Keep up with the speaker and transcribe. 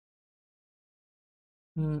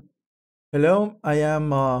Mm, Hello, I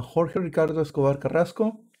am Jorge Ricardo Escobar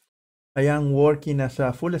Carrasco. I am working as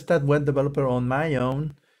a full stack web developer on my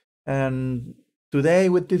own. And today,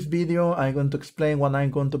 with this video, I'm going to explain what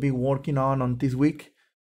I'm going to be working on this week.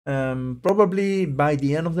 Probably by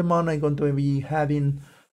the end of the month, I'm going to be having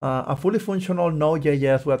a fully functional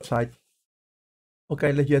Node.js website.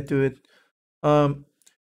 Okay, let's get to it. Um,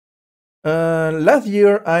 Last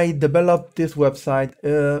year, I developed this website.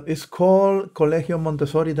 It's called Colegio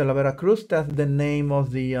Montessori de la Veracruz. That's the name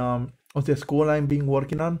of the school I'm been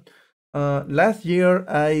working on. Last year,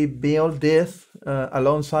 I built this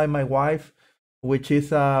alongside my wife, which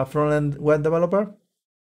is a front-end web developer.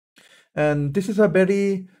 And this is a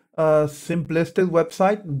very simplistic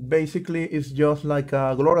website. Basically, it's just like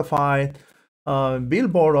a glorified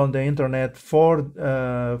billboard on the internet for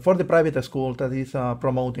the private school that is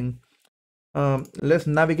promoting. Let's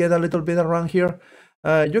navigate a little bit around here.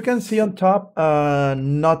 You can see on top,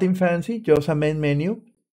 nothing fancy, just a main menu.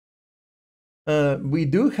 We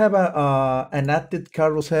do have an active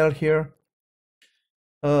carousel here.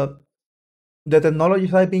 The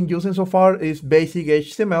technologies I've been using so far is basic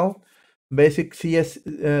HTML, basic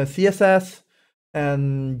CSS,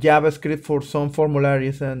 and JavaScript for some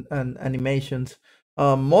formularies and animations.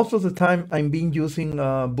 Most of the time, I'm been using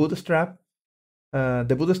Bootstrap,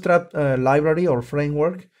 the Bootstrap library or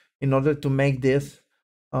framework in order to make this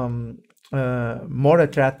more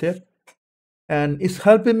attractive. And it's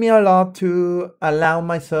helping me a lot to allow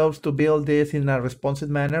myself to build this in a responsive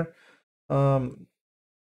manner.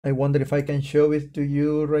 I wonder if I can show it to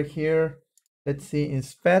you right here. Let's see,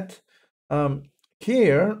 inspect.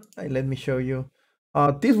 Here, let me show you.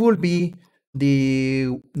 This will be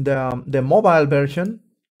the mobile version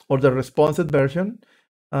or the responsive version.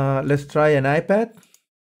 Let's try an iPad.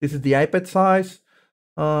 This is the iPad size.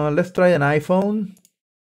 Let's try an iPhone.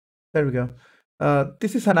 There we go.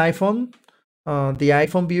 This is an iPhone, the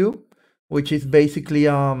iPhone view, which is basically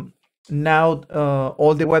now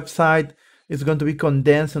all the website is going to be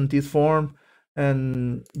condensed in this form,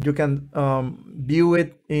 and you can view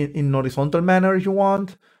it in horizontal manner if you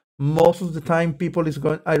want. Most of the time, people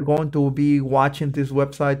are going to be watching this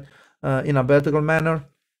website in a vertical manner.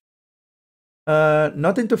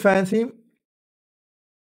 Nothing too fancy.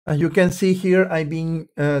 As you can see here, I've been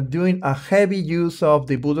doing a heavy use of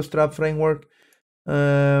the Bootstrap framework.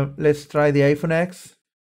 Let's try the iPhone X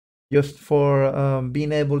just for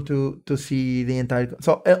being able to see the entire.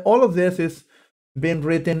 So all of this is being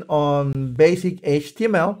written on basic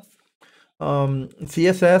HTML,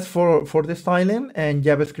 CSS for the styling, and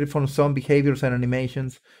JavaScript for some behaviors and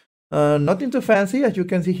animations. Nothing too fancy, as you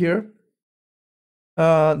can see here.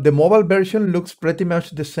 The mobile version looks pretty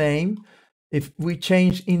much the same. If we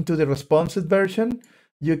change into the responsive version,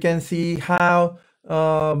 you can see how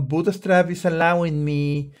Bootstrap is allowing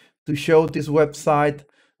me to show this website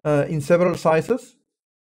in several sizes.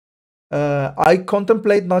 I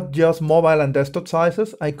contemplate not just mobile and desktop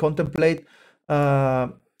sizes. I contemplate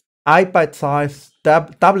iPad size,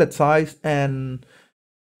 tablet size, and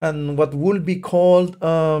what will be called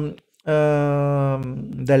the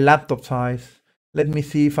laptop size. Let me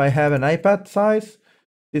see if I have an iPad size.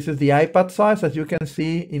 This is the iPad size. As you can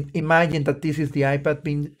see, imagine that this is the iPad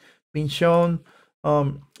being shown,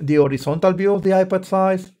 the horizontal view of the iPad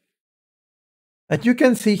size. As you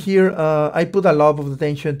can see here, I put a lot of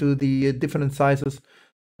attention to the different sizes.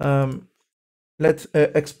 Let's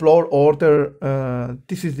explore order.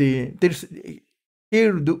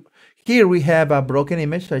 Here we have a broken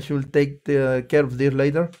image. I should take care of this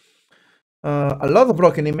later. A lot of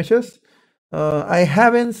broken images. I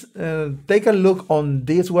haven't taken a look on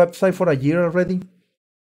this website for a year already.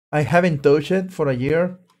 I haven't touched it for a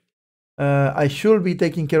year. I should be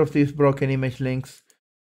taking care of these broken image links.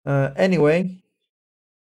 Anyway,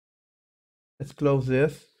 let's close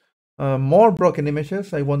this. More broken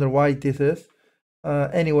images. I wonder why this is.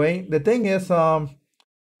 Anyway, the thing is,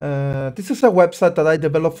 this is a website that I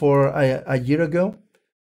developed for a year ago.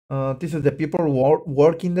 This is the people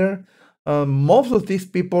working there. Most of these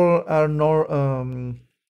people are not,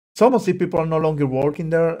 some of these people are no longer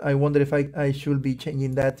working there. I wonder if I should be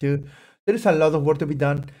changing that too. There is a lot of work to be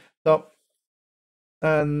done. So,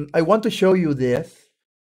 I want to show you this.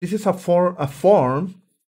 This is a form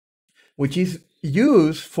which is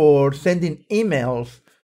used for sending emails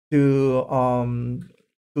to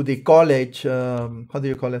the college. How do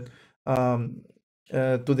you call it?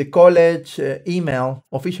 To the college email,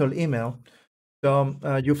 official email. So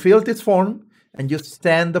you fill this form and you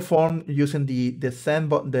send the form using the send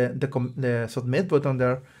button, the submit button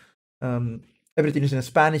there. Everything is in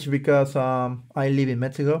Spanish because I live in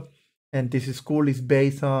Mexico, and this school is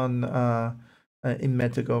based on in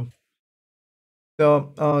Mexico.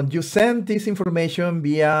 So you send this information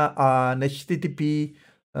via an HTTP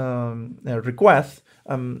request.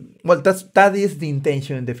 Well, that is the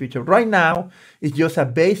intention in the future. Right now, it's just a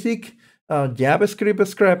basic JavaScript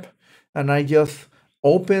script, and I just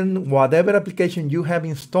open whatever application you have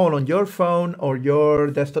installed on your phone or your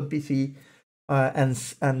desktop PC,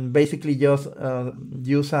 and basically just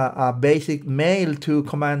use a basic mail to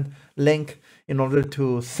command link in order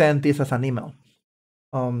to send this as an email.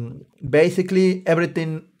 Basically,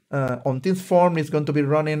 everything on this form is going to be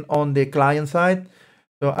running on the client side.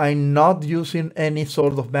 So I'm not using any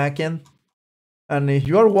sort of backend. And if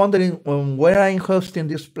you are wondering where I'm hosting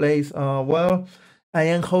this place, well, I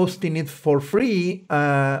am hosting it for free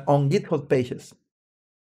on GitHub pages.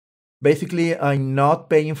 Basically, I'm not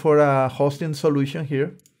paying for a hosting solution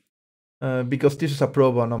here because this is a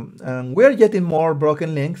pro bono. And we're getting more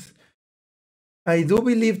broken links. I do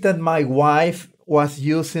believe that my wife was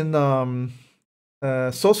using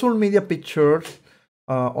social media pictures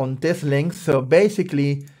on this link. So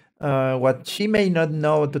basically, what she may not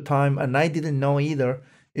know at the time, and I didn't know either,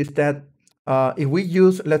 is that if we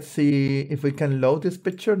use, let's see if we can load this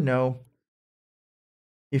picture. No.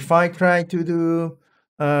 If I try to do,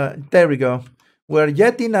 there we go. We're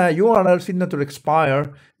getting a URL signature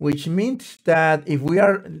expire, which means that if we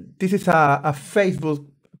are, this is a Facebook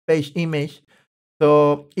page image.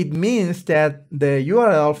 So it means that the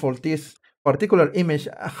URL for this particular image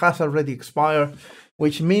has already expired,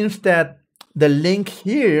 which means that the link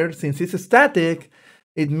here, since it's static,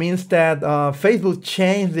 it means that Facebook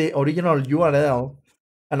changed the original URL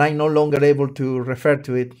and I'm no longer able to refer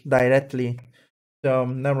to it directly. So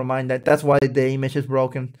never mind that. That's why the image is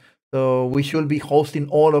broken. So we should be hosting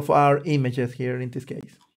all of our images here in this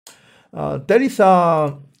case. There is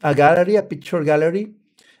a gallery, a picture gallery.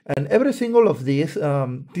 And every single of these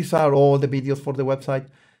are all the videos for the website.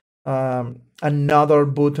 Another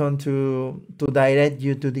button to direct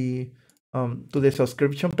you to the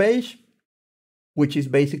subscription page, which is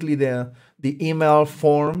basically the email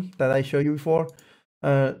form that I showed you before.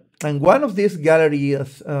 And one of these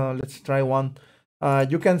galleries, let's try one.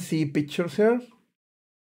 You can see pictures here,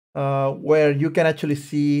 where you can actually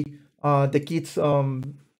see the kids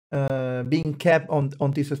being kept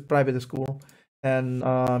on this private school and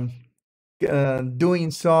doing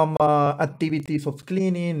some activities of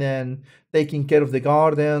cleaning and taking care of the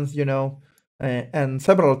gardens, and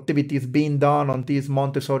several activities being done on this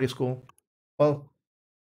Montessori school. Well,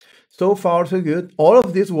 so far so good. All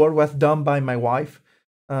of this work was done by my wife,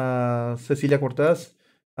 Cecilia Cortez.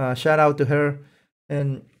 Shout out to her.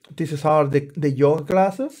 And this is how the yoga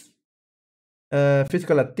classes,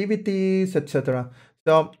 physical activities, etc.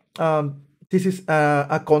 So this is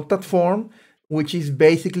a contact form, which is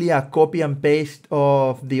basically a copy and paste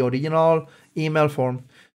of the original email form.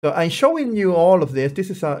 So I'm showing you all of this. This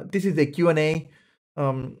is the Q&A,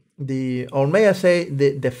 or may I say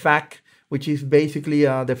the FAQ, which is basically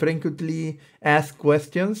the frequently asked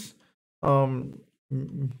questions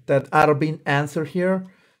that are being answered here.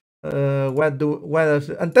 And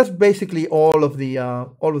that's basically all of the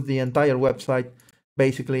entire website,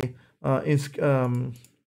 basically.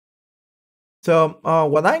 So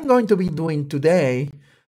what I'm going to be doing today,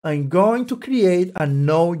 I'm going to create a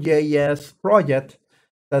Node.js project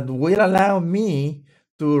that will allow me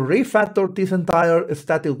to refactor this entire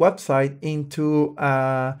static website into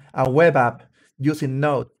a web app using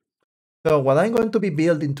Node. So what I'm going to be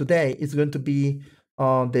building today is going to be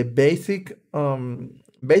the basic.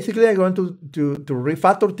 Basically, I'm going to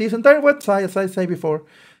refactor this entire website, as I said before,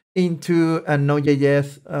 into a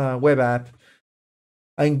Node.js web app.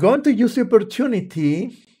 I'm going to use the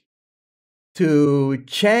opportunity to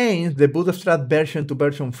change the Bootstrap version to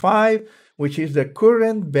version 5, which is the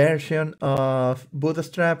current version of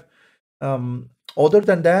Bootstrap. Other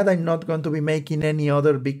than that, I'm not going to be making any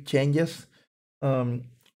other big changes.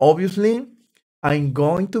 Obviously, I'm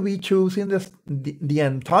going to be choosing the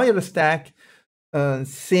entire stack,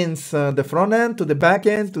 since the front end to the back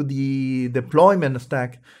end to the deployment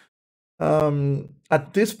stack.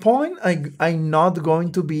 At this point, I'm not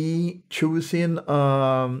going to be choosing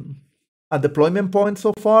a deployment point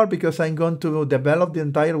so far because I'm going to develop the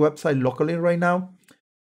entire website locally right now.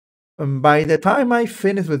 By the time I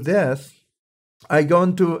finish with this, I'm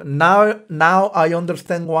going to now I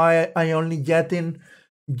understand why I only getting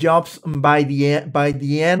jobs by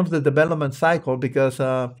the end of the development cycle, because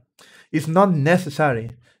it's not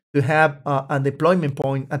necessary to have a deployment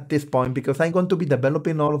point at this point, because I'm going to be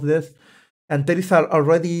developing all of this, and there is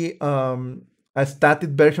already a static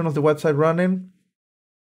version of the website running.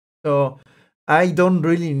 So I don't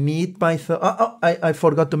really need myself. I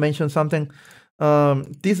forgot to mention something.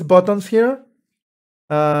 these buttons here,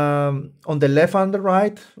 on the left and the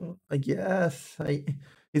right. I guess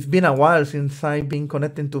it's been a while since I've been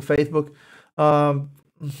connecting to Facebook. Um,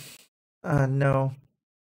 no,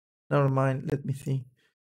 never mind. Let me see.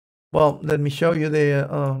 Well, let me show you the.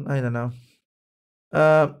 I don't know.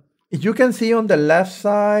 Uh, you can see on the left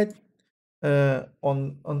side.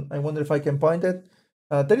 On I wonder if I can point it.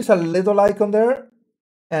 There is a little icon there,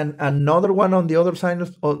 and another one on the other side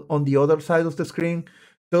on the other side of the screen.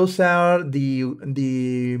 Those are the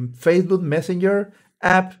Facebook Messenger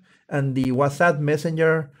app and the WhatsApp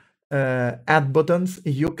Messenger add buttons.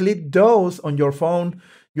 If you click those on your phone,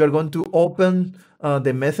 you are going to open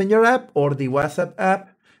the Messenger app or the WhatsApp app,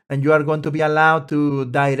 and you are going to be allowed to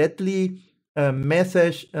directly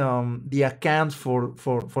message the accounts for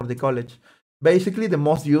the college. Basically, the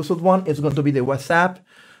most used one is going to be the WhatsApp.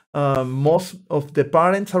 Most of the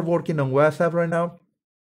parents are working on WhatsApp right now.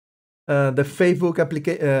 The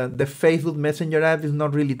Facebook Messenger app is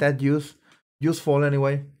not really that useful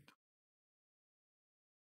anyway.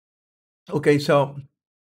 Okay, so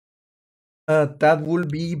that will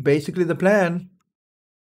be basically the plan.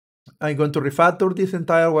 I'm going to refactor this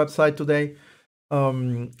entire website today,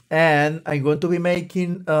 and I'm going to be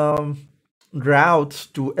making routes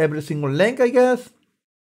to every single link, I guess.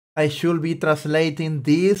 I should be translating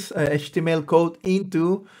this HTML code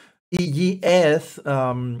into EGS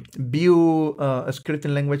view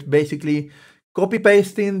scripting language, basically copy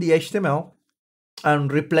pasting the HTML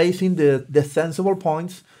and replacing the sensible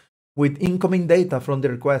points with incoming data from the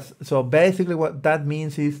request. So basically what that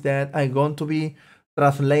means is that I'm going to be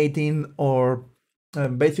translating or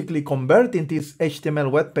basically converting these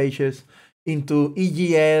HTML web pages into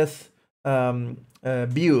EGS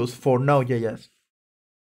views for Node.js.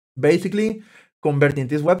 Basically converting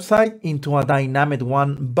this website into a dynamic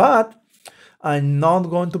one, but I'm not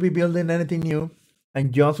going to be building anything new.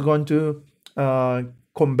 I'm just going to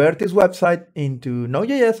convert this website into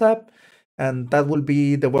Node.js app, and that will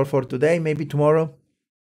be the work for today, maybe tomorrow.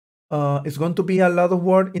 It's going to be a lot of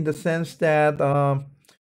work in the sense that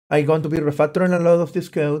I'm going to be refactoring a lot of this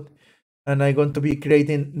code, and I'm going to be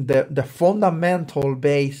creating the fundamental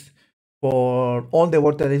base for all the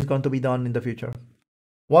work that is going to be done in the future.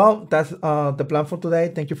 Well, that's the plan for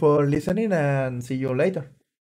today. Thank you for listening, and see you later.